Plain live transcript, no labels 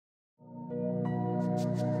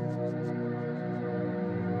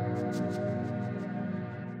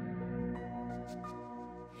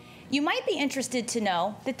You might be interested to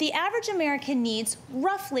know that the average American needs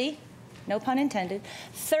roughly, no pun intended,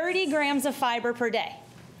 30 grams of fiber per day.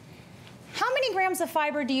 How many grams of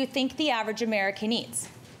fiber do you think the average American needs?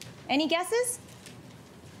 Any guesses?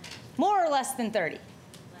 More or less than 30?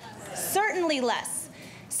 Less. Certainly less.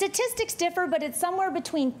 Statistics differ, but it's somewhere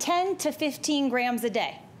between 10 to 15 grams a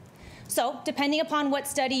day. So, depending upon what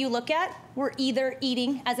study you look at, we're either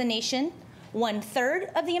eating, as a nation, 1/3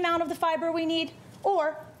 of the amount of the fiber we need,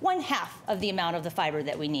 or 1/2 of the amount of the fiber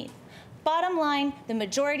that we need. Bottom line, the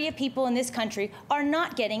majority of people in this country are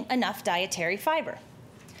not getting enough dietary fiber.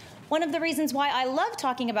 One of the reasons why I love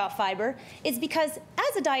talking about fiber is because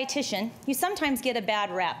as a dietitian, you sometimes get a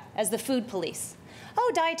bad rap as the food police.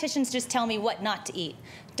 Oh, dietitians just tell me what not to eat.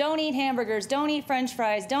 Don't eat hamburgers, don't eat French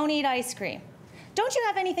fries, don't eat ice cream. Don't you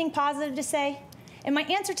have anything positive to say? And my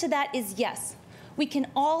answer to that is yes. We can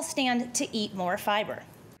all stand to eat more fiber.